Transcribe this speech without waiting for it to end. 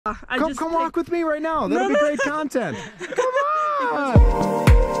Come walk with me right now. That'll be great content. Come on.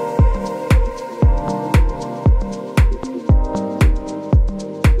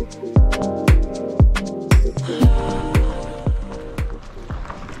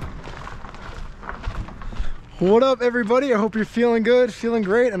 What up, everybody? I hope you're feeling good, feeling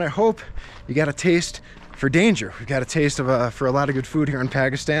great, and I hope you got a taste for danger. We've got a taste of for a lot of good food here in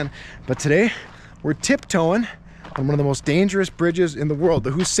Pakistan, but today we're tiptoeing on one of the most dangerous bridges in the world,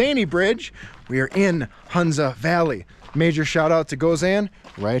 the Hussaini Bridge. We are in Hunza Valley. Major shout out to Gozan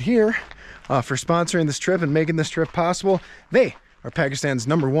right here for sponsoring this trip and making this trip possible. They are Pakistan's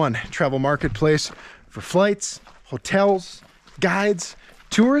 #1 travel marketplace for flights, hotels, guides,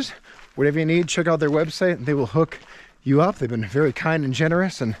 tours, whatever you need. Check out their website and they will hook you up. They've been very kind and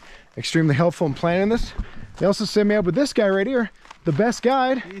generous and extremely helpful in planning this. They also set me up with this guy right here, the best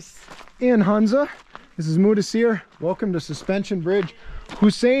guide in Hunza. This is Mudassir. Welcome to Suspension Bridge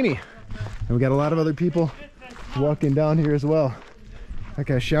Hussaini. And we got a lot of other people walking down here as well. That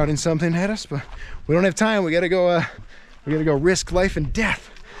guy's shouting something at us, but we don't have time. We gotta go risk life and death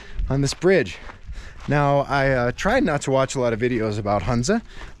on this bridge. Now, I tried not to watch a lot of videos about Hunza,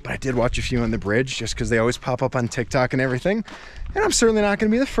 but I did watch a few on the bridge just because they always pop up on TikTok and everything. And I'm certainly not going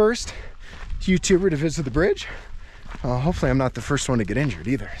to be the first YouTuber to visit the bridge. Hopefully I'm not the first one to get injured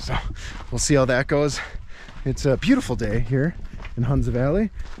either. So we'll see how that goes. It's a beautiful day here in Hunza Valley.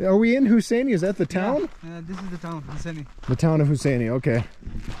 Are we in Hussaini? Is that the town? Yeah, this is the town, Hussaini. The town of Hussaini, okay.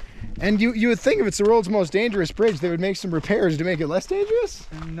 And you would think if it's the world's most dangerous bridge, they would make some repairs to make it less dangerous?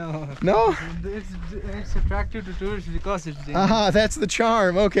 No. No? It's attractive to tourists because it's dangerous. Aha, that's the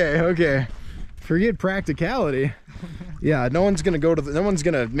charm. Okay. Forget practicality. Yeah, no one's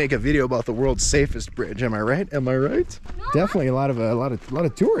gonna make a video about the world's safest bridge. Am I right? Am I right? Definitely a lot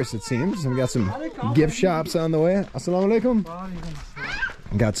of tourists, it seems. And we got some gift shops on the way. Assalamu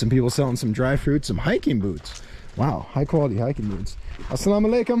alaikum. Got some people selling some dry fruit, some hiking boots. Wow, high quality hiking boots. Assalamu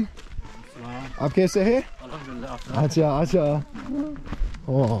alaikum. Aap kaise hai? Acha.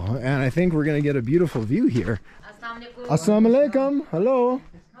 Oh, and I think we're gonna get a beautiful view here. Assalamu alaikum. Hello.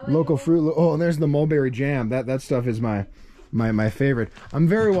 Local fruit. Oh, and there's the mulberry jam. That stuff is my favorite. I'm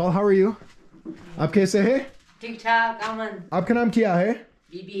very well. How are you? Aap kaise hai? ठीक ठाक अमन. Aapka naam kya hai?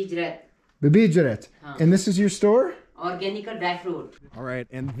 Bibi Hijrat. Bibi Hijrat. And this is your store? Organic dry fruit. All right,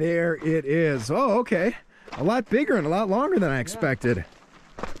 and there it is. Oh, okay. A lot bigger and a lot longer than I expected.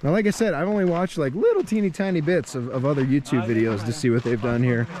 Now, like I said, I've only watched like little teeny tiny bits of other YouTube videos to see what they've done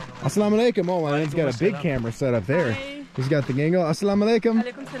here. Assalamu alaikum. Oh, my man's got a big camera set up there. He's got the gingle. Assalamu alaikum.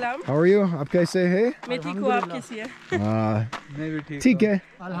 Alaikum salam. How are you? Aap kaise hai? मैं ठीक हूँ, आप कैसी हैं? ठीक है.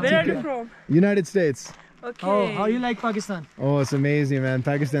 Where are you from? United States. Okay. Oh, how you like Pakistan? Oh, it's amazing, man.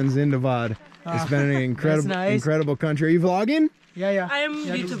 Pakistan's Zindabad. It's been an incredible country. Are you vlogging? Yeah. I am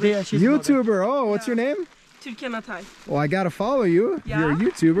YouTuber. YouTuber. Oh, what's your name? Turkan Atay. Well, I gotta follow you. Yeah? You're a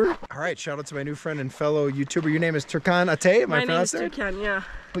YouTuber. All right, shout out to my new friend and fellow YouTuber. Your name is Turkan Atay. My name is Turkan, yeah.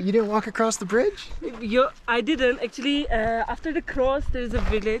 But you didn't walk across the bridge? I didn't. Actually, after the cross, there is a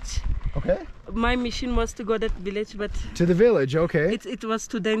village. Okay. My mission was to go to that village, but... To the village, okay. It was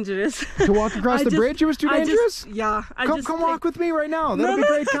too dangerous. To walk across the bridge, it was too dangerous? Yeah. Come walk with me right now. That'll be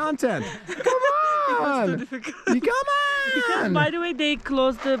great content. Come on. It was too difficult. Come on. Because, by the way, they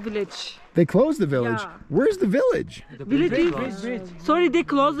closed the village. They closed the village? Yeah. Where's the village? Bridge. Sorry, they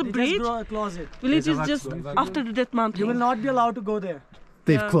closed the bridge. Just close it. Village is just after that mountain. You will not be allowed to go there.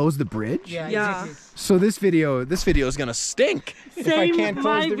 They've closed the bridge? Yeah. Exactly. So this video is gonna stink if I can't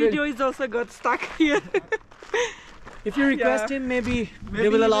close the bridge. My video is also got stuck here. If you request him, maybe they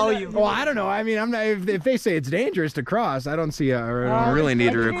will allow you. Oh, I don't know. I mean, I'm not. If they say it's dangerous to cross, I don't see. I don't really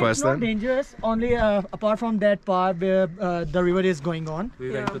need to request that. It's not dangerous. Only apart from that part where the river is going on.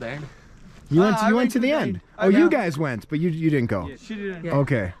 We went to the end. You went to the end. Oh, you guys went, but you didn't go. Yeah, she didn't. Yeah.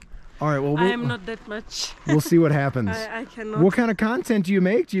 Okay. All right. Well, I am not that much. We'll see what happens. I cannot. What kind of content do you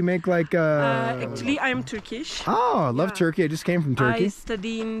make? Do you make like? Actually, I am Turkish. Oh, I love Turkey. I just came from Turkey. I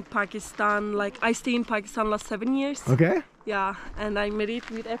study in Pakistan. Like I stay in Pakistan last 7 years. Okay. Yeah, and I married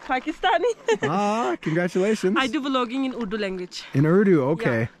with a Pakistani. Ah, congratulations. I do vlogging in Urdu language. In Urdu,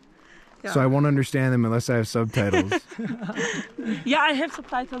 okay. Yeah. So I won't understand them unless I have subtitles. Yeah, I have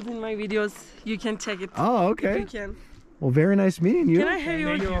subtitles in my videos. You can check it. Oh, okay. You can. Well, very nice meeting you. Can I have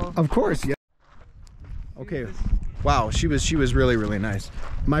your? Of course, yeah. Okay. Wow, she was really nice.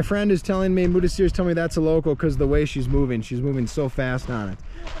 My friend is telling me, Mudassir is telling me that's a local because the way she's moving so fast on it.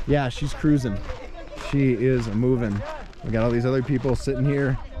 Yeah, she's cruising. She is moving. We got all these other people sitting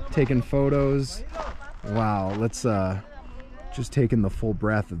here taking photos. Wow, let's just take in the full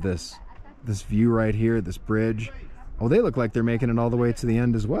breath of this view right here, this bridge. Oh, they look like they're making it all the way to the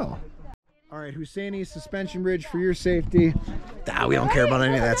end as well. All right, Hussaini suspension bridge for your safety. We don't care about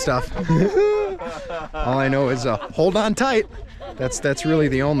any of that stuff. All I know is hold on tight. That's really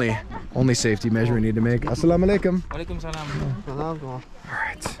the only safety measure we need to make. Assalamu alaikum. Walaikum salam. All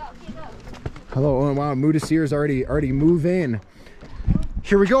right. Hello. Oh, wow, Mudassir's already moving.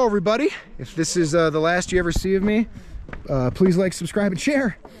 Here we go, everybody. If this is the last you ever see of me, please like, subscribe, and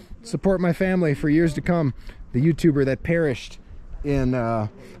share. Support my family for years to come. The YouTuber that perished in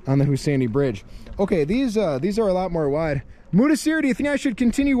on the Hussaini Bridge. Okay, these are a lot more wide. Mudassir, do you think I should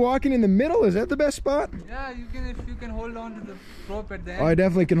continue walking in the middle? Is that the best spot? Yeah, you can if you can hold on to the rope at the end. Oh, I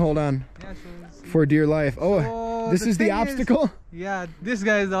definitely can hold on. Yeah, so for dear life. Oh, so this is the obstacle? Yeah, this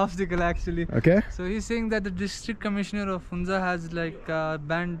guy is the obstacle actually. Okay. So he's saying that the district commissioner of Hunza has like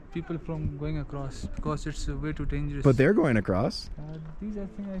banned people from going across because it's way too dangerous. But they're going across. These I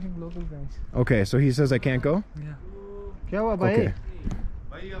think local guys. Okay, so he says I can't go? Yeah. Okay.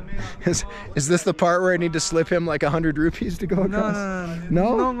 Is this the part where I need to slip him like 100 rupees to go across?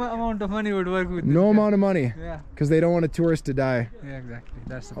 No? No amount of money would work with no this amount of money? Yeah. Because they don't want a tourist to die. Yeah, exactly.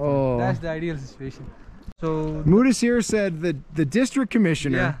 That's the point. That's the ideal situation. So Mudassir said the district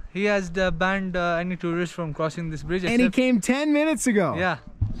commissioner. Yeah, he has banned any tourists from crossing this bridge. And he came 10 minutes ago. Yeah.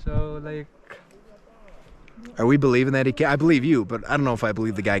 So like. Are we believing that he came? I believe you, but I don't know if I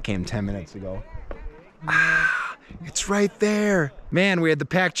believe the guy came 10 minutes ago. It's right there. Man, we had the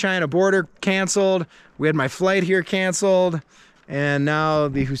Pak-China border canceled. We had my flight here canceled. And now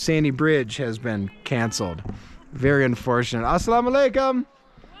the Hussaini Bridge has been canceled. Very unfortunate. Assalamu alaikum.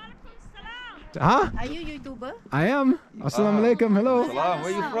 Huh? Are you YouTuber? I am. Assalamu alaikum. Hello. Salam.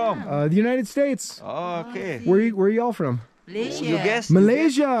 Where are you from? The United States. Oh, okay. Where are y'all from? Malaysia. You guess?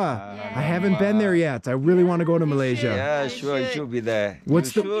 Malaysia. I haven't been there yet. I really want to go to Malaysia. Yeah, sure. You should be there.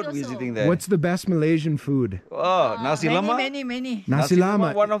 What's you the- should visiting there. What's the best Malaysian food? Oh, nasi lama? Many. Nasi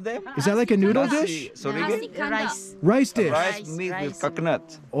lama. One of them? Is that like a noodle dish? Sorry again? Rice. Rice dish. Rice mixed with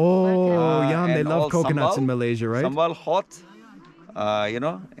coconut. Oh, yum. They and love all coconuts sambal. in Malaysia, right? Sambal hot. You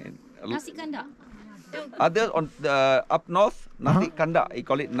know. Nasi kanda. Others on the up north, nasi kanda. You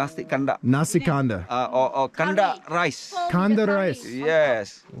call it nasi kanda. Nasi kanda. Or kanda rice. Kanda rice.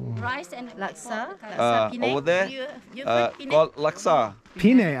 Yes. Rice and laksa. Over there, You put peanut. called laksa.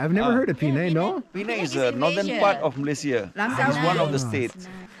 Pine. I've never heard of pine, no? Penang is is the in northern Malaysia. part of Malaysia. It's one of the states.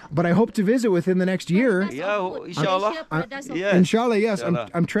 But I hope to visit within the next year. Yeah, inshallah. Yeah. Inshallah, yes. Inshallah.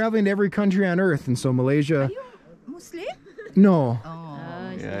 I'm traveling to every country on earth, and so Malaysia. Muslim? No.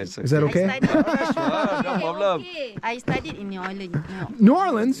 Yeah, it's Is that okay? no problem. I studied in New Orleans. New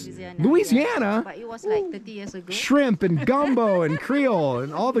Orleans? Louisiana? But it was like 30 years ago. Shrimp and gumbo and Creole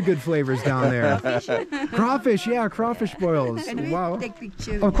and all the good flavors down there. Crawfish, yeah, crawfish boils. Wow. Take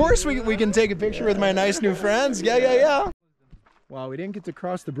picture. Of course we can take a picture with my nice new friends. Yeah. Wow, we didn't get to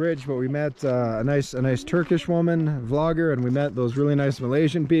cross the bridge, but we met a nice Turkish woman, vlogger, and we met those really nice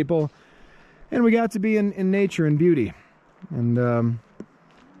Malaysian people. And we got to be in nature and beauty. And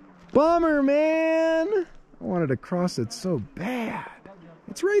bummer, man. I wanted to cross it so bad.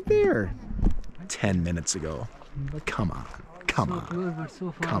 It's right there. 10 minutes ago. Come on. Come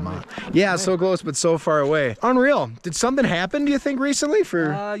on. Yeah, so close but so far away. Unreal. Did something happen, do you think, recently?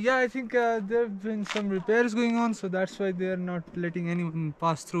 Yeah, I think there have been some repairs going on, so that's why they are not letting anyone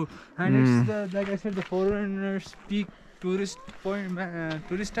pass through. And it's like I said, the foreigners peak tourist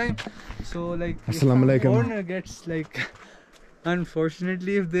time. So like if Assalamu a alaikum. foreigner gets like,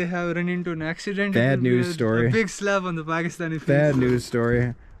 unfortunately, if they have run into an accident, Bad it will be news story. a big slap on the Pakistani face. Bad news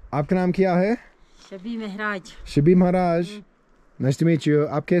story. Aapka naam kya hai? Shabi Mehraj. Shabi Maharaj. Nice to meet you.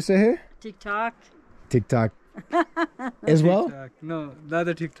 Aap kaise hai? TikTok. TikTok. As well? TikTok. No, the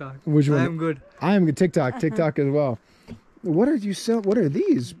other TikTok. Which one? I am good. I am good. TikTok as well. What are you sell? What are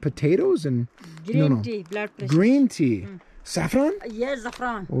these? Potatoes and Green tea, blood pressure. green tea. Saffron? Yes,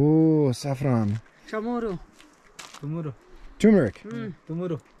 saffron. Oh, saffron. Chamorro. Tomorrow. Turmeric.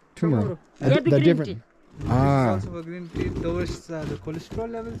 Tomorrow. Turmeric. Yeah, big green different. tea. Ah. Also, a green tea lowers the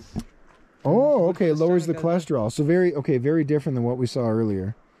cholesterol levels. Oh, okay. Lowers the cholesterol. So very different than what we saw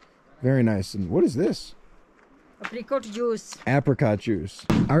earlier. Very nice. And what is this? Apricot juice. Apricot juice.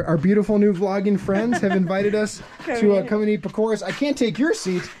 Our beautiful new vlogging friends have invited us to come and eat pakoras. I can't take your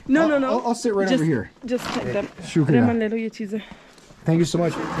seat. No. I'll sit right over here. Just take them. Shukriya. Reman le lo ye cheeze. Thank you so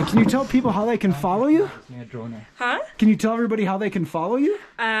much. And can you tell people how they can follow you? Huh? Can you tell everybody how they can follow you?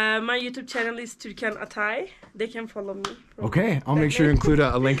 My YouTube channel is Turkan Atay. They can follow me. Okay, I'll make sure to include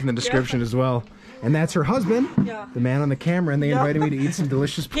a link in the description as well. And that's her husband, Yeah. the man on the camera, and they invited me to eat some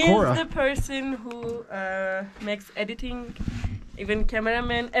delicious He's pakora. the person who makes editing even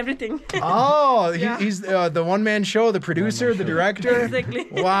cameraman, everything. Oh, Yeah. he's the one-man show, the producer, the director. Exactly.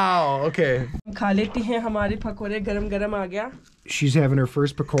 Wow. Okay. खा लेती हैं हमारे पकोड़े गरम आ गया. She's having her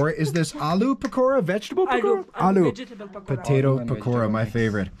first pakora. Is this aloo pakora? Vegetable pakora? Aloo. Vegetable pakora. Potato pakora, my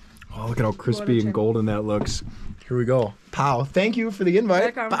favorite. Oh, look at how crispy and golden that looks. Here we go. Pow. Thank you for the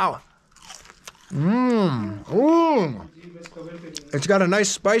invite. Welcome. Pow. Mmm. Ooh. It's got a nice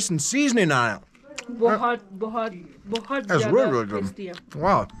spice and seasoning on it. बहुत That's ज़्यादा really good. tasty है.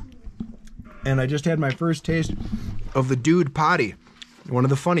 Wow. And I just had my first taste of the Dude Potty. One of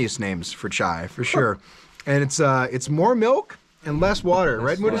the funniest names for chai, for sure. And it's more milk and less water,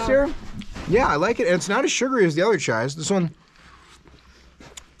 right, Mudasir? Yeah, I like it. And it's not as sugary as the other chais. This one,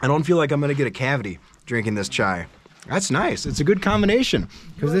 I don't feel like I'm going to get a cavity drinking this chai. That's nice. It's a good combination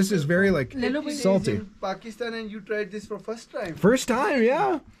because this is very like salty. In Pakistan, and you tried this for first time. First time,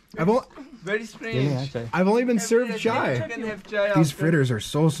 yeah. Very strange. I've only been served chai. You can have chai These after. fritters are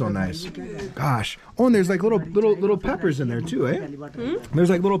so nice. Gosh. Oh, and there's like little peppers in there too, eh? There's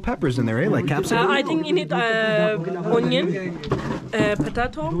like little peppers in there, eh? Like capsicum. I think in it onion,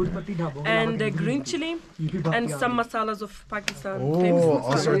 potato, and green chili, and some masalas of Pakistan. famous Oh,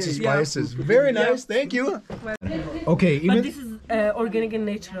 all masalas. sorts of Yeah. spices. Very nice. Thank you. Okay, But even this is organic and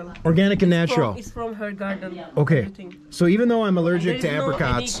natural. organic and natural. It's from her garden. Okay. Everything. So even though I'm There allergic is to no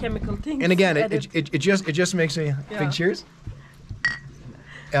apricots, any chemical things and again, added. it just makes me Yeah. big cheers.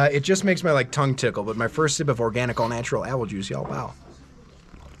 It just makes my like tongue tickle. But my first sip of organic all natural apple juice, y'all. Wow.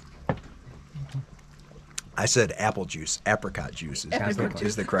 I said apple juice. Apricot juice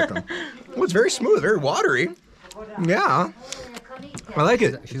is the correct one. Well, it's very smooth, very watery. Yeah, I like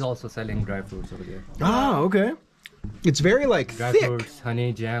it. She's also selling dry fruits over there. Ah, okay. It's very like Dry thick. fruits,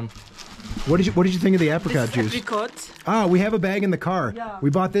 honey, jam. What did you think of the apricot This is juice? apricot. Ah, we have a bag in the car. Yeah. We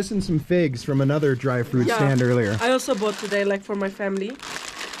bought this and some figs from another dry fruit Yeah. stand earlier. I also bought today, like for my family,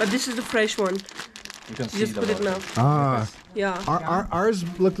 but this is the fresh one. You can Just put it now. Ah, Yeah. ours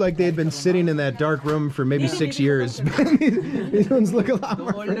looked like they'd been sitting in that dark room for maybe 6 years. These ones look a lot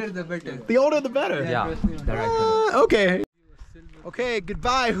more. Older the better. The older the better. Yeah, the right color. Okay. Okay,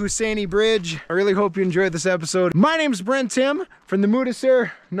 goodbye, Hussaini Bridge. I really hope you enjoyed this episode. My name's Brent Timm from the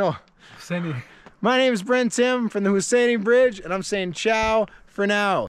Mudasir. No. Hussaini. My name's Brent Timm from the Hussaini Bridge, and I'm saying ciao for now.